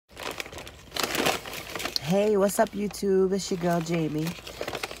Hey, what's up, YouTube? It's your girl, Jamie.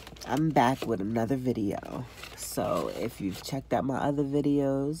 I'm back with another video. So, if you've checked out my other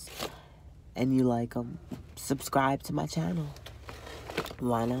videos and you like them, subscribe to my channel.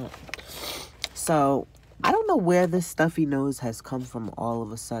 Why not? So, I don't know where this stuffy nose has come from all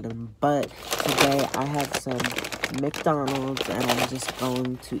of a sudden, but today I have some McDonald's and I'm just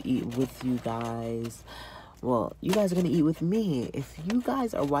going to eat with you guys. Well, you guys are going to eat with me. If you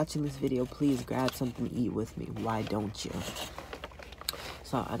guys are watching this video, please grab something to eat with me. Why don't you?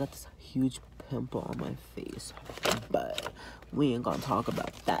 So, I got this huge pimple on my face, but we ain't going to talk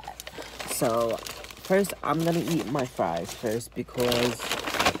about that. So, first, I'm going to eat my fries first because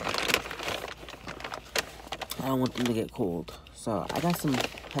I don't want them to get cold. So, I got some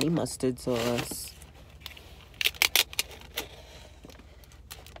honey mustard sauce.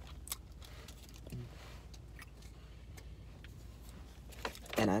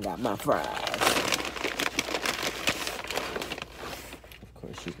 And I got my fries. Of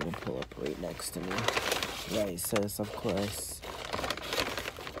course, she's gonna pull up right next to me. Right, sis, of course.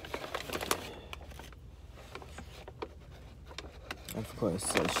 Of course,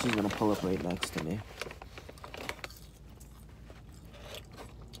 sis, she's gonna pull up right next to me.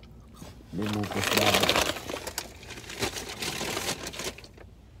 Let me move this bag.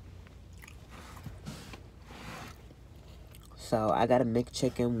 So, I got a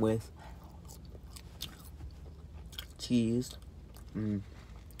McChicken with cheese,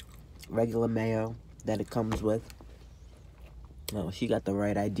 regular mayo that it comes with. No, she got the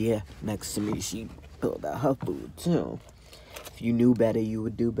right idea next to me. She pulled out her food, too. If you knew better, you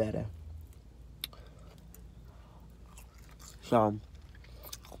would do better. So,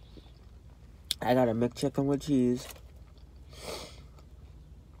 I got a McChicken with cheese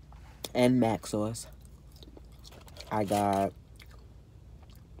and mac sauce. I got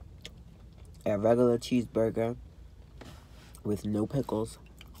a regular cheeseburger with no pickles.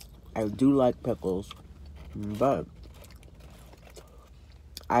 I do like pickles, but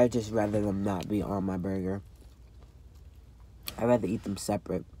I just rather them not be on my burger. I'd rather eat them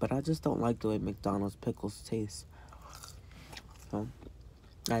separate, but I just don't like the way McDonald's pickles taste. So,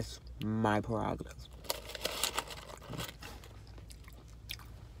 that's my prerogative.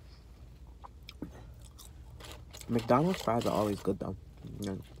 McDonald's fries are always good, though.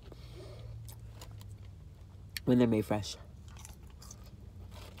 Yeah. When they're made fresh.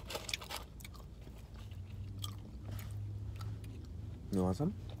 You want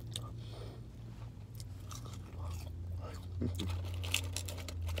some?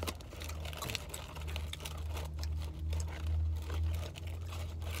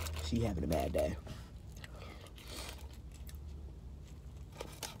 She having a bad day.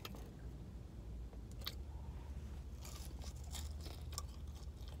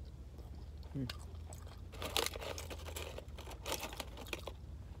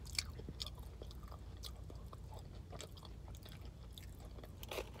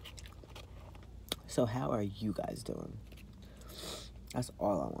 So how are you guys doing? That's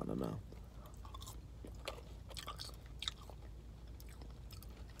all I want to know.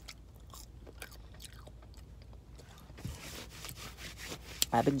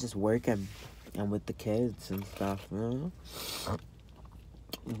 I've been just working and with the kids and stuff, you know?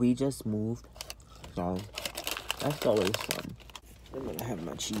 We just moved, so that's always fun. I'm gonna have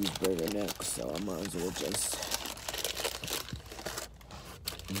my cheeseburger next, so I might as well just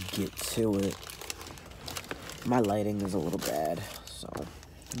get to it. My lighting is a little bad, so,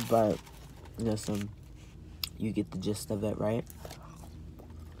 but listen, you get the gist of it, right?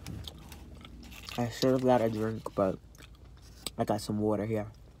 I should have got a drink, but I got some water here.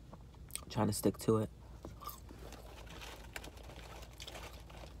 I'm trying to stick to it.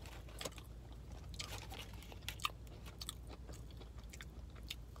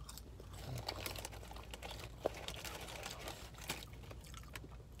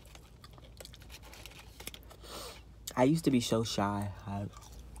 I used to be so shy.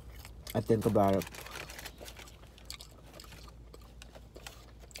 I think about it.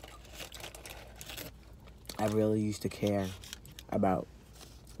 I really used to care about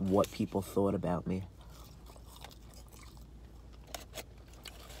what people thought about me.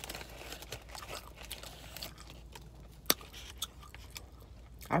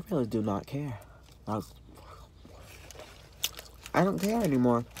 I really do not care. I don't care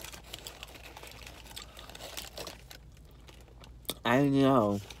anymore. I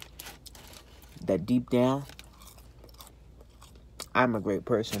know that deep down, I'm a great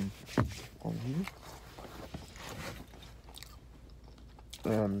person.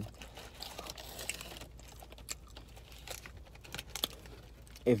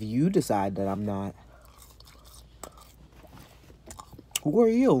 If you decide that I'm not, Who are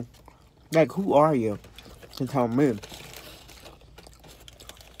you? Like, who are you to tell me?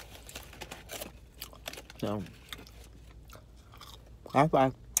 So, that's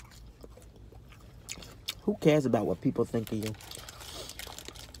why, who cares about what people think of you?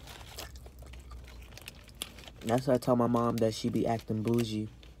 That's why I tell my mom that she be acting bougie.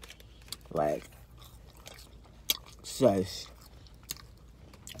 Like, shush.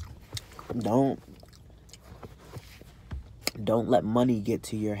 Don't let money get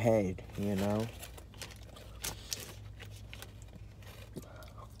to your head, you know?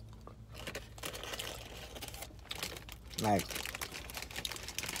 Like,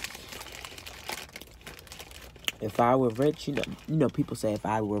 if I were rich, you know, people say if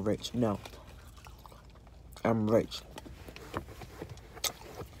I were rich. No, I'm rich.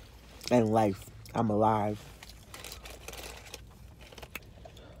 In life, I'm alive.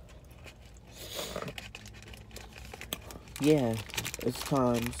 Yeah, it's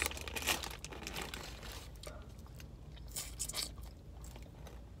times.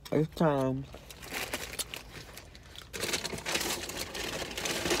 It's times.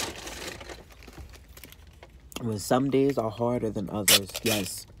 When some days are harder than others,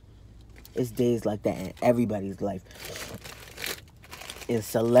 yes. It's days like that in everybody's life. In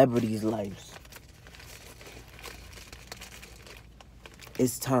celebrities' lives.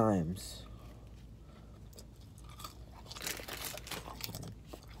 It's times.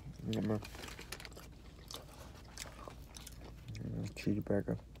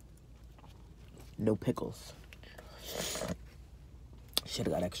 Cheeseburger. No pickles. Should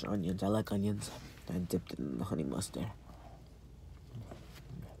have got extra onions. I like onions. I dipped it in the honey mustard.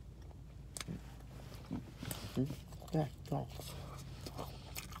 Yeah, go.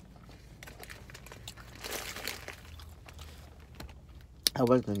 I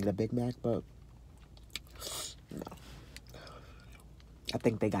was gonna get a Big Mac, but no. I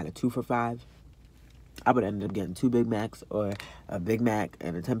think they got a 2 for $5. I would end up getting 2 Big Macs or a Big Mac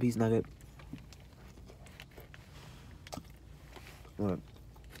and a 10-piece nugget. Look.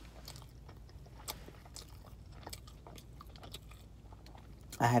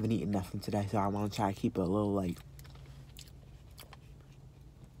 I haven't eaten nothing today, so I want to try to keep it a little light.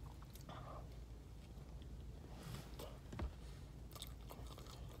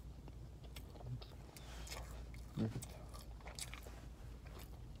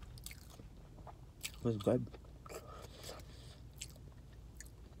 It was good.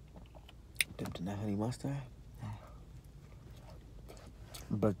 Dipped in that honey mustard.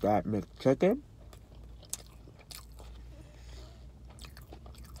 But that McChicken,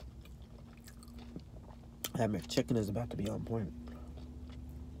 is about to be on point.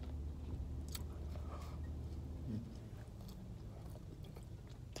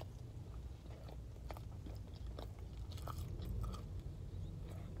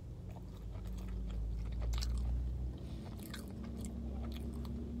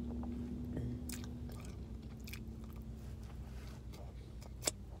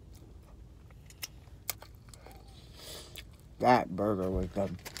 That burger was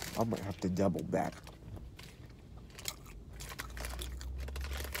good. I might have to double back.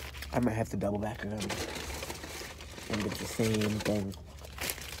 I might have to double back again and get the same thing.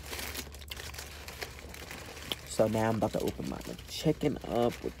 So now I'm about to open my chicken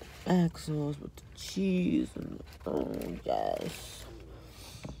up with the mac sauce, with the cheese, and oh yes,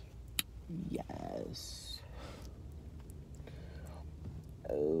 yes,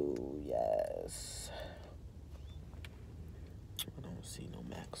 oh yes. I don't see no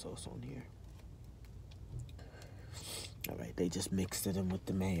mac sauce on here. Alright, they just mixed it in with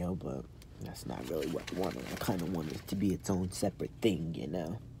the mayo, but that's not really what I wanted. I kind of wanted it to be its own separate thing, you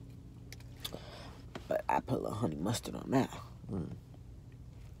know. But I put a little honey mustard on that.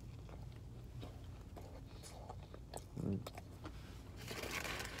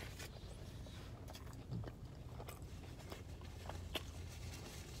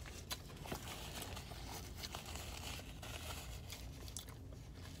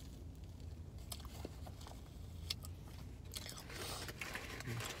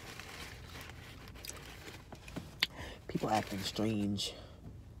 People acting strange.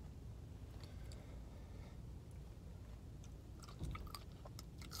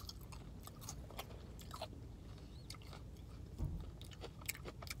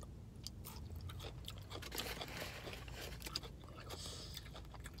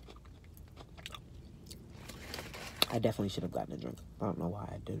 I definitely should have gotten a drink. I don't know why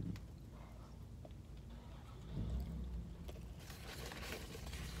I didn't.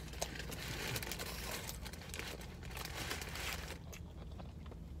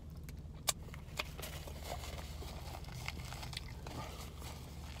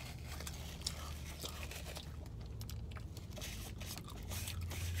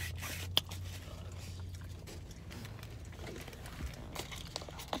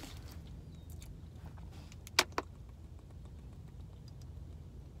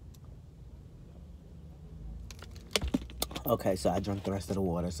 Okay, so I drank the rest of the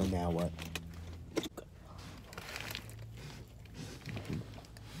water, so now what?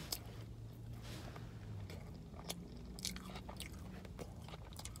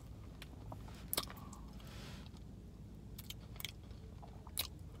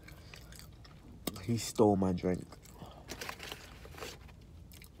 He stole my drink.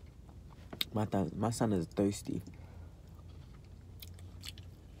 My son is thirsty.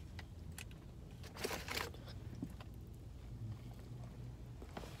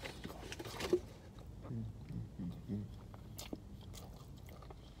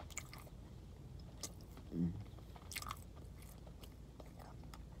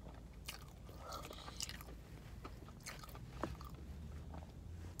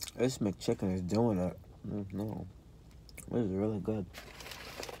 This McChicken is doing it. No, this is really good.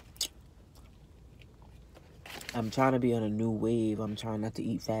 I'm trying to be on a new wave. I'm trying not to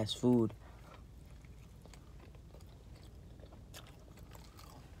eat fast food.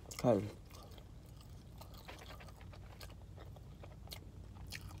 Cause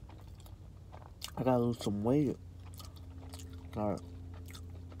I gotta lose some weight. Alright.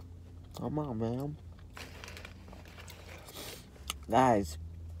 Come on, man. Guys,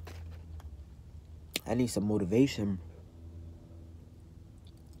 I need some motivation.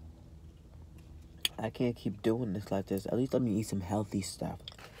 I can't keep doing this like this. At least let me eat some healthy stuff.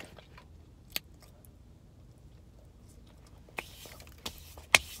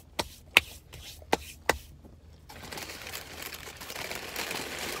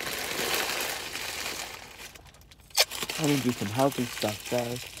 I need to do some healthy stuff,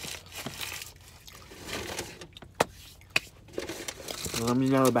 guys. Let me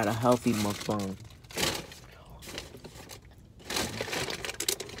know about a healthy mukbang.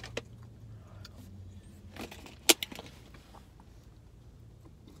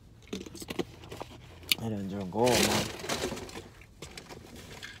 I didn't drink all, man.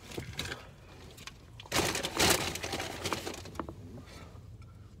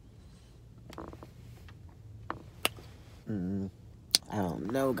 I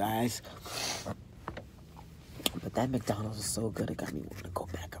don't know, guys. But that McDonald's is so good, it got me wanting to go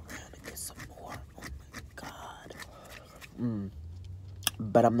back around and get some more. Oh my God.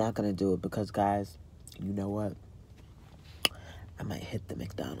 But I'm not gonna do it because, guys, you know what? I might hit the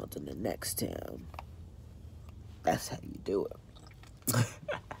McDonald's in the next town. That's how you do it.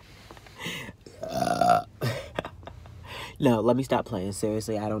 No, let me stop playing.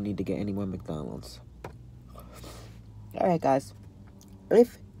 Seriously, I don't need to get any more McDonald's. Alright, guys.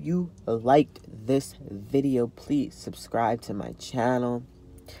 If you liked this video, please subscribe to my channel.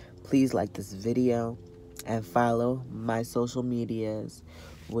 Please like this video and follow my social medias,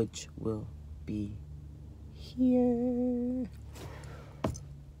 which will be here.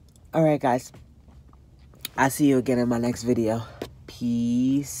 Alright, guys. I'll see you again in my next video.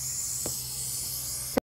 Peace.